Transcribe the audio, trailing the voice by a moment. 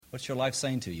What's your life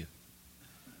saying to you?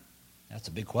 That's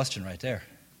a big question right there.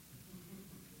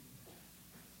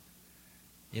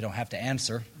 You don't have to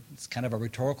answer. It's kind of a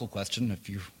rhetorical question. If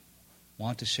you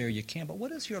want to share, you can. But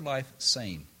what is your life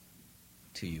saying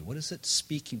to you? What is it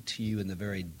speaking to you in the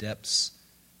very depths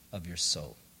of your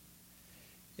soul?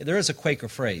 There is a Quaker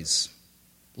phrase,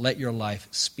 let your life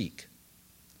speak.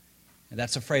 And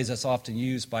that's a phrase that's often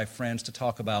used by friends to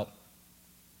talk about,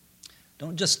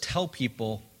 don't just tell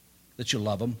people that you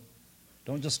love them.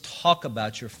 Don't just talk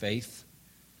about your faith.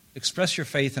 Express your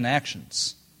faith in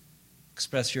actions.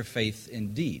 Express your faith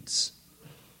in deeds.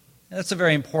 And that's a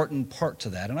very important part to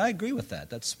that, and I agree with that.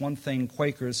 That's one thing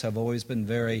Quakers have always been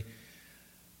very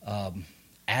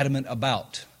adamant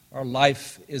about. Our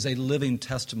life is a living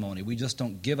testimony. We just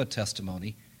don't give a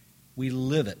testimony. We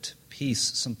live it. Peace,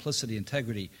 simplicity,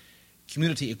 integrity,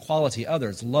 community, equality,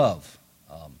 others, love,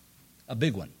 a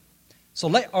big one. So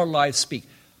let our lives speak.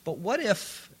 But what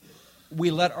if we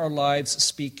let our lives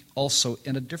speak also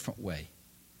in a different way?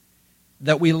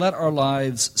 That we let our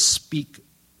lives speak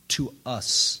to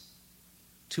us,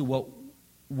 to what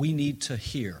we need to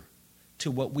hear,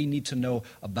 to what we need to know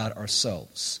about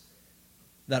ourselves.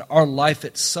 That our life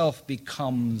itself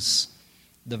becomes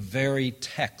the very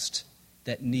text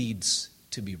that needs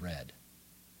to be read.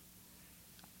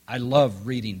 I love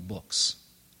reading books.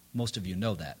 Most of you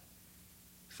know that.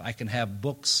 If I can have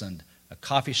books and a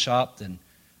coffee shop, then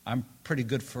I'm pretty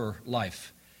good for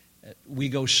life. We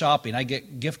go shopping. I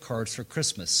get gift cards for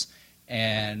Christmas,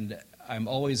 and I'm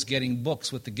always getting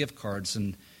books with the gift cards.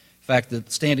 And in fact, the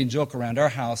standing joke around our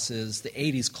house is the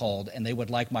 80s called, and they would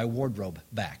like my wardrobe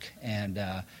back. And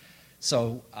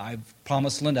so I've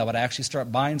promised Linda I would actually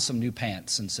start buying some new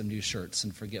pants and some new shirts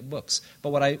and forget books.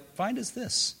 But what I find is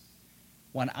this.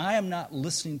 When I am not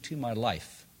listening to my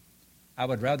life, I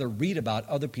would rather read about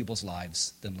other people's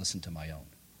lives than listen to my own.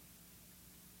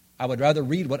 I would rather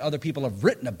read what other people have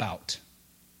written about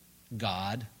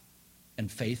God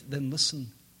and faith than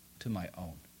listen to my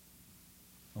own.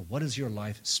 Well, what does your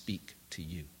life speak to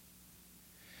you?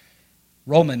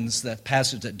 Romans, that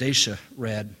passage that Dacia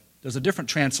read, there's a different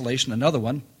translation, another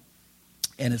one,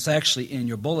 and it's actually in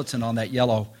your bulletin on that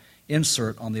yellow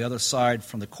insert on the other side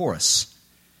from the chorus.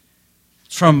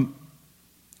 It's from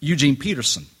Eugene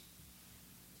Peterson.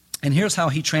 And here's how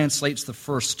he translates the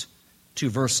first two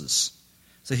verses.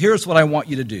 So here's what I want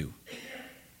you to do.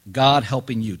 God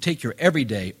helping you. Take your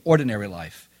everyday, ordinary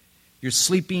life. You're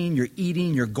sleeping, you're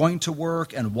eating, you're going to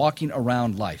work, and walking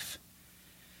around life.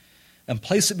 And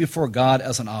place it before God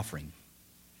as an offering.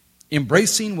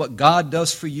 Embracing what God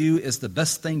does for you is the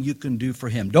best thing you can do for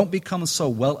Him. Don't become so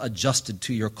well adjusted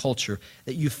to your culture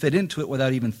that you fit into it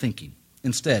without even thinking.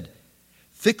 Instead,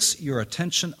 fix your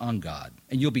attention on God,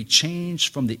 and you'll be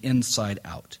changed from the inside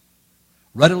out.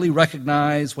 Readily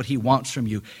recognize what He wants from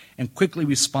you and quickly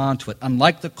respond to it.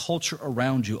 Unlike the culture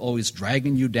around you, always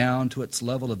dragging you down to its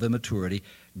level of immaturity,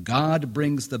 God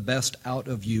brings the best out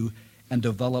of you and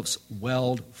develops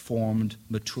well-formed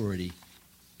maturity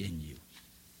in you.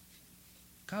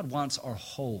 God wants our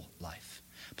whole life.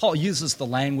 Paul uses the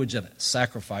language of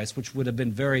sacrifice, which would have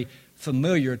been very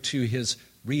familiar to his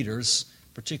readers,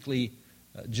 particularly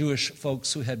Jewish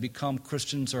folks who had become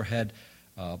Christians or had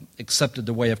accepted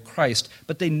the way of Christ.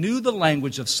 But they knew the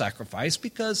language of sacrifice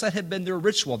because that had been their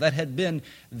ritual. That had been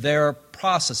their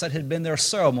process. That had been their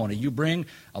ceremony. You bring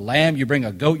a lamb, you bring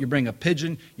a goat, you bring a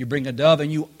pigeon, you bring a dove,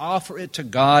 and you offer it to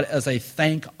God as a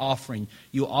thank offering.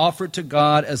 You offer it to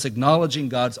God as acknowledging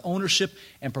God's ownership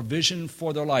and provision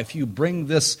for their life. You bring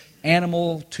this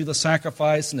animal to the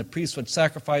sacrifice, and the priest would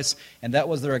sacrifice, and that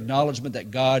was their acknowledgement that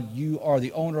God, you are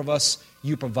the owner of us,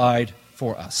 you provide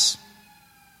for us.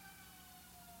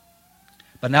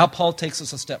 But now Paul takes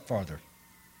us a step farther.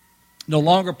 No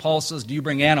longer, Paul says, do you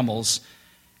bring animals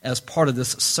as part of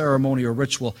this ceremony or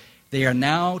ritual. They are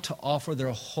now to offer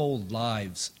their whole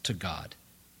lives to God.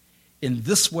 In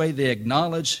this way, they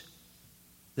acknowledge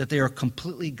that they are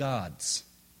completely God's,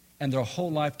 and their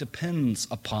whole life depends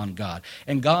upon God.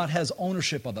 And God has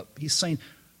ownership of it. He's saying,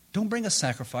 don't bring a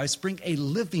sacrifice, bring a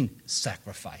living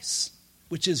sacrifice,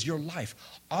 which is your life.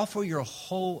 Offer your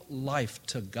whole life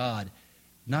to God.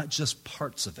 Not just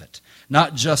parts of it,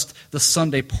 not just the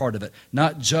Sunday part of it,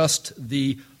 not just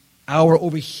the hour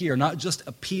over here, not just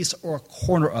a piece or a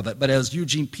corner of it, but as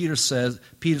Eugene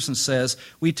Peterson says,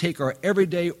 we take our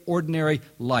everyday, ordinary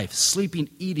life, sleeping,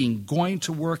 eating, going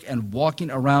to work, and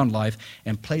walking around life,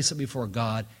 and place it before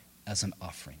God as an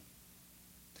offering.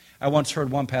 I once heard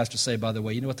one pastor say, by the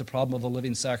way, you know what the problem of a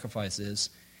living sacrifice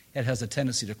is? It has a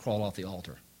tendency to crawl off the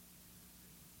altar.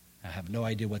 I have no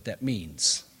idea what that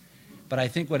means. But I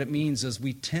think what it means is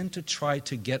we tend to try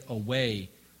to get away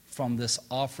from this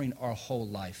offering our whole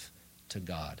life to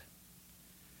God.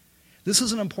 This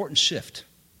is an important shift,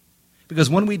 because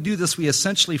when we do this, we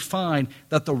essentially find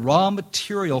that the raw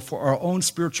material for our own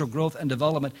spiritual growth and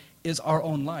development is our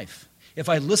own life. If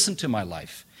I listen to my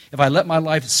life, if I let my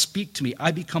life speak to me,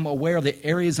 I become aware of the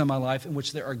areas in my life in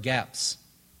which there are gaps,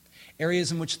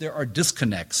 areas in which there are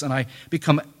disconnects, and I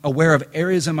become aware of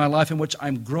areas in my life in which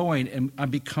I'm growing and I'm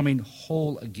becoming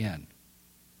whole again.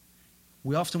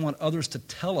 We often want others to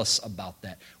tell us about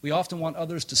that. We often want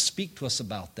others to speak to us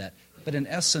about that. But in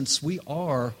essence, we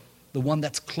are the one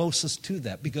that's closest to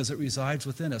that because it resides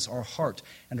within us, our heart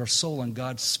and our soul, and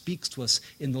God speaks to us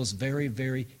in those very,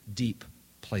 very deep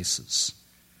places.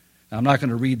 Now, I'm not going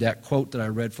to read that quote that I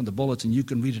read from the bulletin. You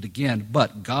can read it again.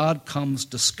 But God comes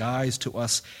disguised to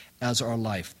us as our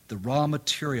life, the raw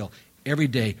material, every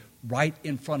day, right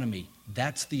in front of me.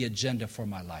 That's the agenda for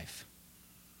my life.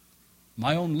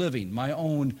 My own living, my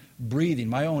own breathing,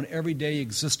 my own everyday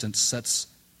existence sets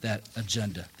that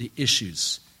agenda, the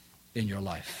issues in your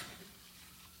life.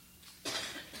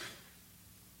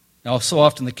 Now, so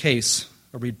often the case,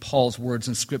 I read Paul's words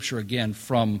in Scripture again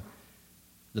from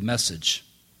the Message.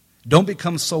 Don't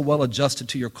become so well adjusted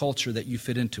to your culture that you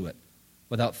fit into it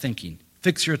without thinking.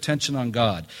 Fix your attention on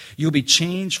God. You'll be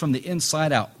changed from the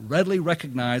inside out. Readily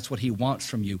recognize what He wants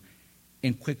from you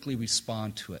and quickly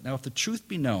respond to it. Now, if the truth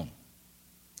be known,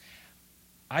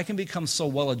 I can become so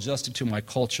well adjusted to my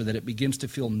culture that it begins to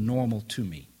feel normal to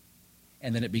me,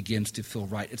 and then it begins to feel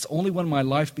right. It's only when my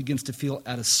life begins to feel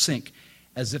out of sync,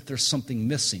 as if there's something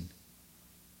missing,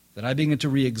 that I begin to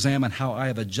re-examine how I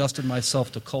have adjusted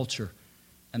myself to culture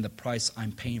and the price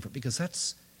I'm paying for it, because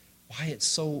that's why it's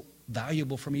so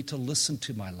valuable for me to listen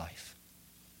to my life.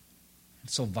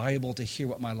 It's so valuable to hear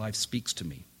what my life speaks to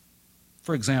me.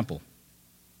 For example,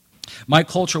 my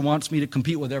culture wants me to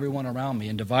compete with everyone around me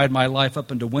and divide my life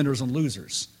up into winners and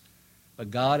losers.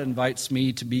 But God invites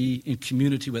me to be in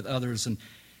community with others and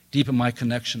deepen my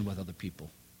connection with other people.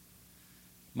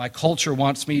 My culture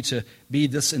wants me to be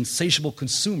this insatiable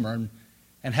consumer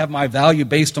and have my value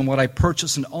based on what I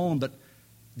purchase and own, but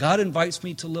God invites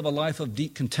me to live a life of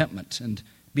deep contentment and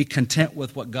be content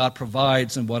with what God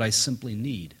provides and what I simply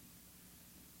need.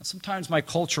 Sometimes my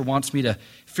culture wants me to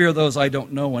fear those I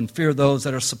don't know and fear those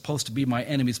that are supposed to be my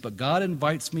enemies, but God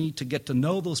invites me to get to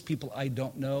know those people I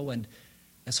don't know, and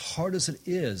as hard as it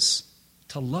is,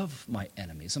 to love my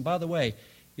enemies. And by the way,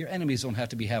 your enemies don't have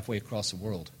to be halfway across the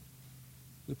world.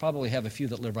 We probably have a few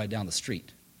that live right down the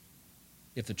street,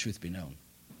 if the truth be known.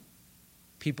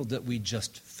 People that we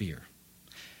just fear.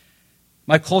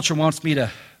 My culture wants me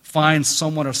to find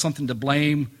someone or something to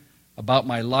blame about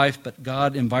my life, but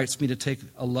God invites me to take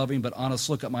a loving but honest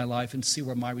look at my life and see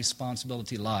where my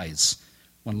responsibility lies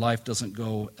when life doesn't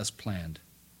go as planned.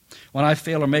 When I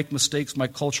fail or make mistakes, my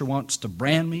culture wants to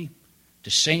brand me, to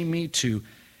shame me, to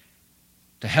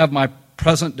have my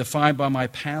present defined by my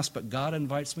past, but God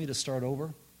invites me to start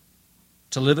over,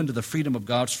 to live into the freedom of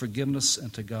God's forgiveness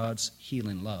and to God's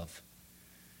healing love.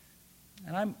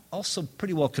 And I'm also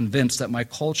pretty well convinced that my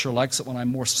culture likes it when I'm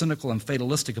more cynical and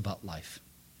fatalistic about life.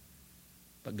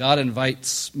 But God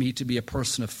invites me to be a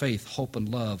person of faith, hope, and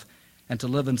love, and to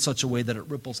live in such a way that it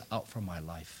ripples out from my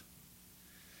life.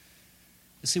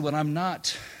 You see, when I'm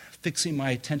not fixing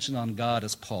my attention on God,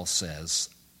 as Paul says,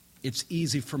 it's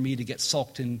easy for me to get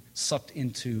sucked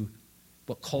into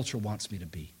what culture wants me to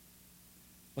be,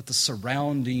 what the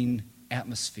surrounding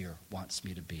atmosphere wants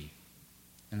me to be.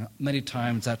 And many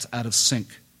times that's out of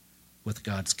sync with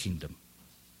God's kingdom.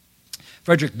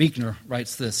 Frederick Buechner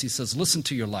writes this. He says, listen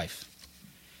to your life.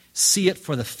 See it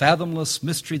for the fathomless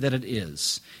mystery that it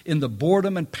is, in the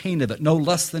boredom and pain of it, no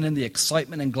less than in the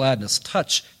excitement and gladness.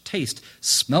 Touch, taste,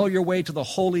 smell your way to the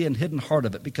holy and hidden heart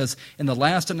of it, because in the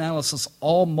last analysis,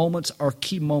 all moments are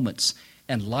key moments,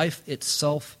 and life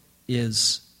itself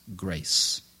is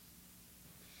grace.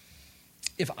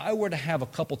 If I were to have a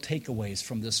couple takeaways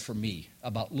from this for me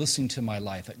about listening to my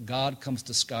life, that God comes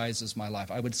disguised as my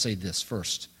life, I would say this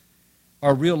first.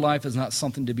 Our real life is not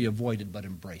something to be avoided but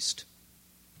embraced.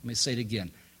 Let me say it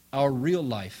again. Our real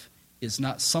life is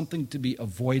not something to be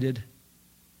avoided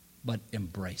but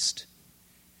embraced.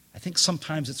 I think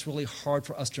sometimes it's really hard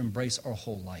for us to embrace our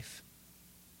whole life.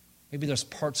 Maybe there's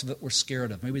parts of it we're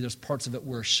scared of. Maybe there's parts of it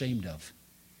we're ashamed of.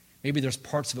 Maybe there's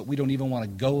parts of it we don't even want to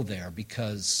go there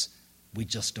because we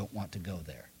just don't want to go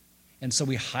there. And so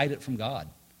we hide it from God.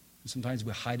 And sometimes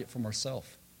we hide it from ourselves.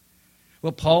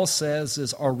 What Paul says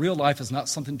is our real life is not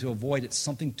something to avoid. It's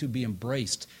something to be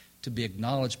embraced, to be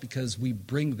acknowledged, because we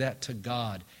bring that to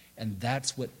God. And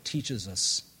that's what teaches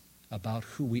us about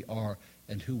who we are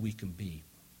and who we can be.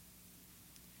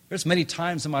 There's many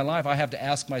times in my life I have to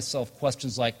ask myself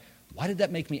questions like, why did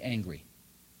that make me angry?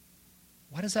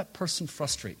 Why does that person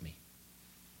frustrate me?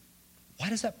 Why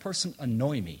does that person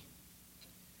annoy me?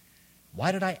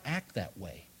 Why did I act that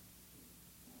way?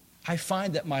 I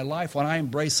find that my life, when I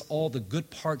embrace all the good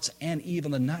parts and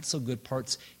even the not so good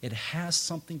parts, it has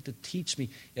something to teach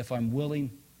me if I'm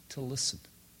willing to listen.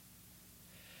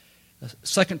 The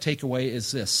second takeaway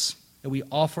is this, that we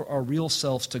offer our real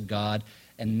selves to God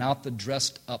and not the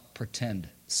dressed up pretend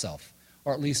self,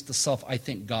 or at least the self I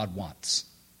think God wants.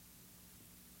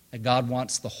 And God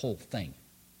wants the whole thing,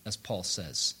 as Paul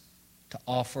says, to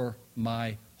offer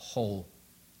my whole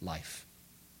life.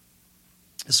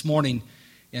 This morning,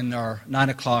 in our 9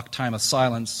 o'clock time of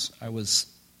silence, I was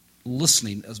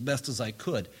listening as best as I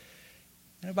could.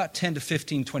 And about 10 to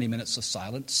 15, 20 minutes of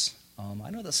silence.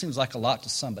 I know that seems like a lot to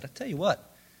some, but I tell you what,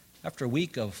 after a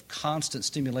week of constant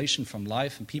stimulation from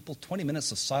life and people, 20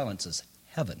 minutes of silence is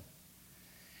heaven.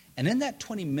 And in that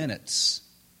 20 minutes,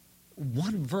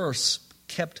 one verse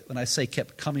kept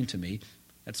coming to me.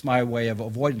 That's my way of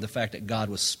avoiding the fact that God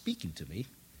was speaking to me.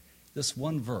 This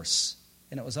one verse,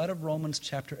 and it was out of Romans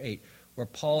chapter 8, where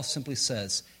Paul simply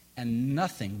says, and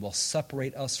nothing will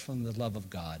separate us from the love of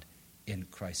God in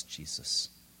Christ Jesus.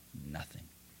 Nothing.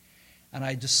 And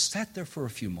I just sat there for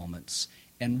a few moments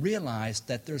and realized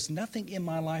that there's nothing in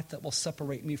my life that will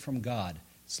separate me from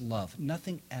God's love.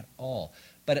 Nothing at all.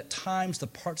 But at times, the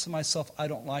parts of myself I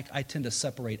don't like, I tend to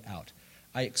separate out.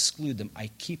 I exclude them. I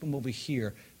keep them over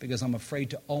here because I'm afraid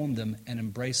to own them and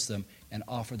embrace them and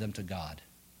offer them to God.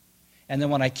 And then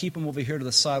when I keep them over here to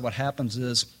the side, what happens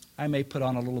is I may put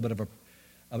on a little bit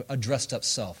of a dressed up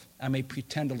self. I may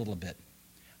pretend a little bit.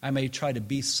 I may try to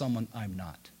be someone I'm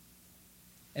not.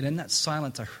 And in that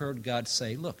silence, I heard God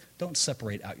say, look, don't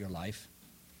separate out your life.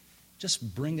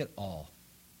 Just bring it all.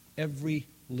 Every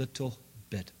little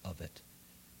bit of it.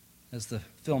 As the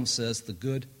film says, the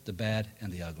good, the bad,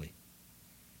 and the ugly.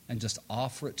 And just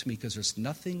offer it to me because there's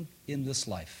nothing in this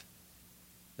life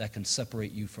that can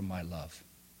separate you from my love.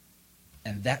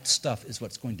 And that stuff is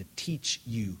what's going to teach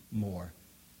you more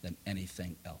than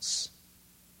anything else.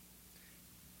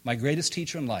 My greatest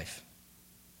teacher in life,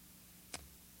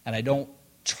 and I don't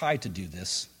try to do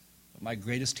this, but my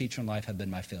greatest teacher in life have been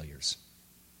my failures.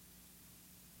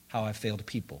 How I failed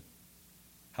people,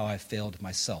 how I failed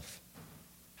myself,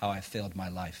 how I failed my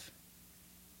life.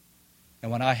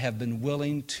 And when I have been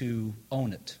willing to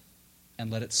own it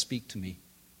and let it speak to me,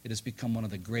 it has become one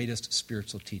of the greatest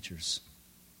spiritual teachers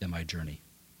in my journey.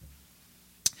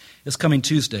 This coming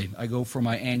Tuesday, I go for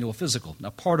my annual physical.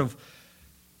 Now, part of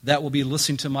that will be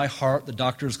listening to my heart. The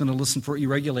doctor is going to listen for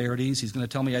irregularities. He's going to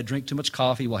tell me I drink too much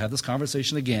coffee. We'll have this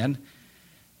conversation again.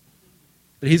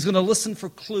 But he's going to listen for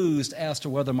clues as to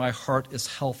whether my heart is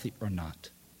healthy or not.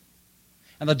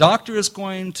 And the doctor is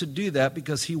going to do that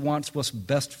because he wants what's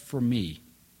best for me,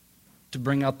 to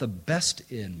bring out the best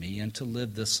in me and to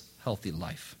live this healthy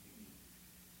life.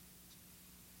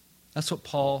 That's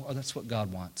what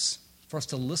God wants, for us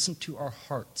to listen to our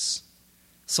hearts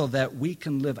so that we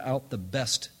can live out the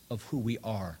best of who we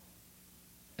are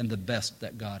and the best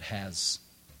that God has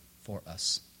for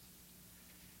us.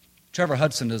 Trevor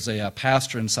Hudson is a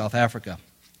pastor in South Africa,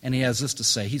 and he has this to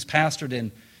say. He's pastored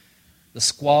in the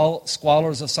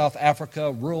squalors of South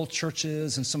Africa, rural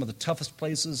churches, and some of the toughest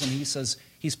places, and he says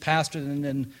he's pastored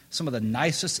in some of the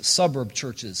nicest suburb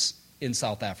churches in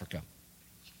South Africa.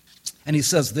 And he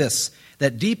says this,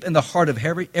 that deep in the heart of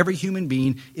every human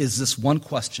being is this one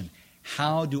question: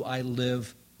 how do I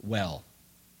live well?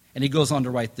 And he goes on to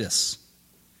write this: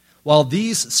 while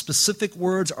these specific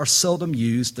words are seldom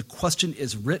used, the question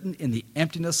is written in the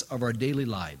emptiness of our daily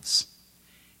lives.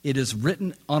 It is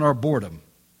written on our boredom,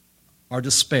 our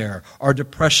despair, our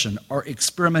depression, our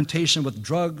experimentation with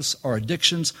drugs, our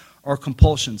addictions, our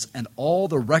compulsions, and all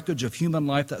the wreckage of human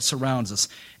life that surrounds us.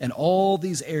 In all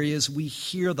these areas, we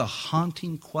hear the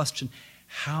haunting question,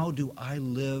 how do I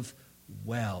live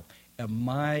well? And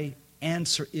my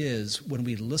answer is, when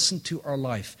we listen to our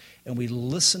life and we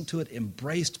listen to it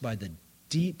embraced by the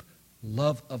deep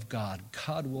love of God,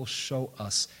 God will show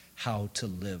us how to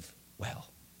live well.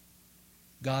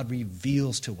 God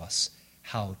reveals to us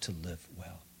how to live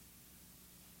well.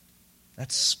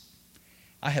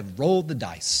 I have rolled the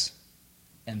dice,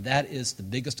 and that is the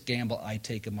biggest gamble I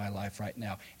take in my life right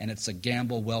now. And it's a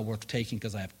gamble well worth taking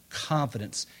because I have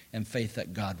confidence and faith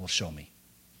that God will show me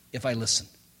if I listen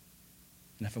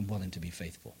and if I'm willing to be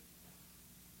faithful.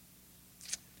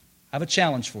 I have a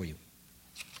challenge for you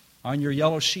on your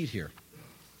yellow sheet here.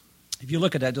 If you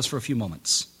look at that just for a few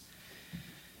moments,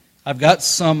 I've got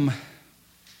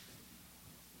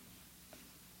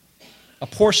a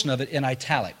portion of it in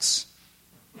italics.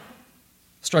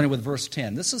 starting with verse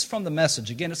 10. This is from the Message.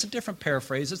 Again, it's a different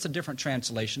paraphrase. It's a different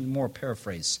translation, more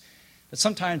paraphrase. But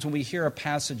sometimes when we hear a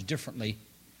passage differently,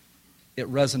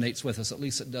 it resonates with us. At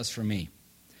least it does for me.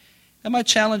 And my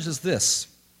challenge is this,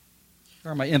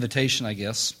 or my invitation, I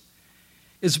guess,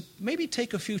 is maybe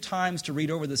take a few times to read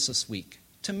over this week.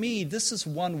 To me, this is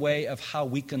one way of how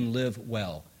we can live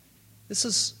well. This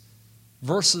is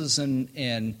verses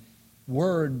and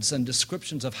words and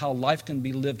descriptions of how life can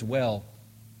be lived well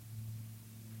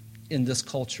in this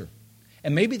culture.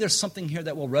 And maybe there's something here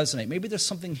that will resonate. Maybe there's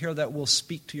something here that will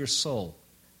speak to your soul.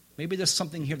 Maybe there's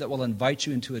something here that will invite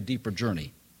you into a deeper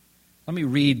journey. Let me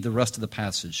read the rest of the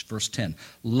passage, verse 10.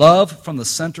 Love from the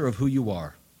center of who you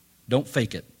are. Don't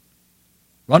fake it.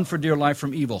 Run for dear life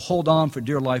from evil. Hold on for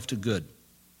dear life to good.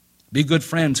 Be good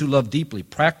friends who love deeply.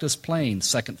 Practice playing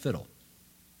second fiddle.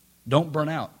 Don't burn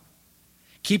out.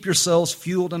 Keep yourselves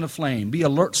fueled and aflame. Be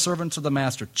alert servants of the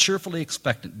Master, cheerfully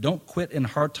expectant. Don't quit in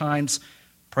hard times.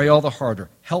 Pray all the harder.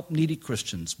 Help needy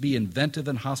Christians. Be inventive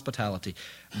in hospitality.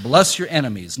 Bless your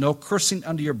enemies. No cursing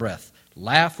under your breath.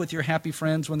 Laugh with your happy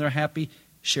friends when they're happy.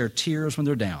 Share tears when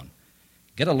they're down.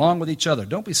 Get along with each other.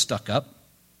 Don't be stuck up.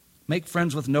 Make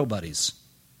friends with nobodies.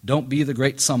 Don't be the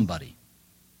great somebody.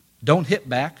 Don't hit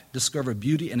back. Discover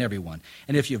beauty in everyone.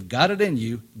 And if you've got it in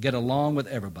you, get along with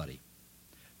everybody.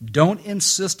 Don't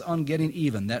insist on getting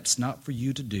even. That's not for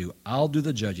you to do. I'll do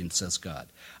the judging, says God.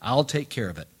 I'll take care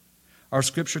of it. Our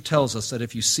scripture tells us that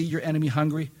if you see your enemy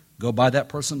hungry, go buy that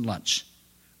person lunch.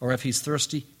 Or if he's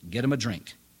thirsty, get him a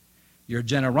drink. Your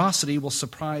generosity will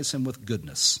surprise him with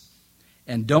goodness.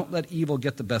 And don't let evil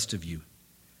get the best of you.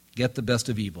 Get the best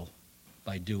of evil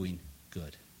by doing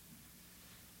good.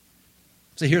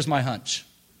 So here's my hunch.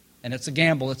 And it's a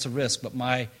gamble, it's a risk, but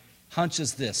my hunch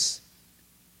is this.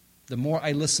 The more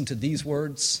I listen to these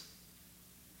words,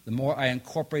 the more I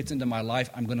incorporate into my life,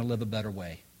 I'm going to live a better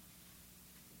way.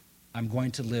 I'm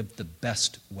going to live the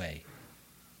best way.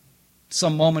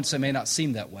 Some moments it may not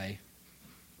seem that way.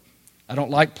 I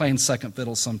don't like playing second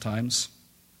fiddle sometimes.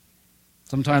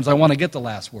 Sometimes I want to get the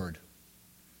last word.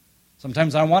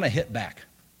 Sometimes I want to hit back,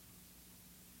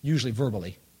 usually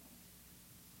verbally.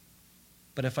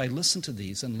 But if I listen to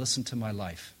these and listen to my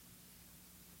life,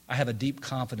 I have a deep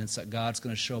confidence that God's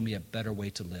going to show me a better way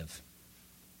to live.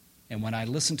 And when I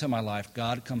listen to my life,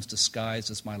 God comes disguised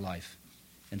as my life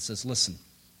and says, listen,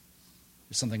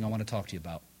 there's something I want to talk to you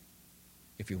about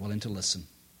if you're willing to listen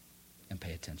and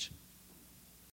pay attention.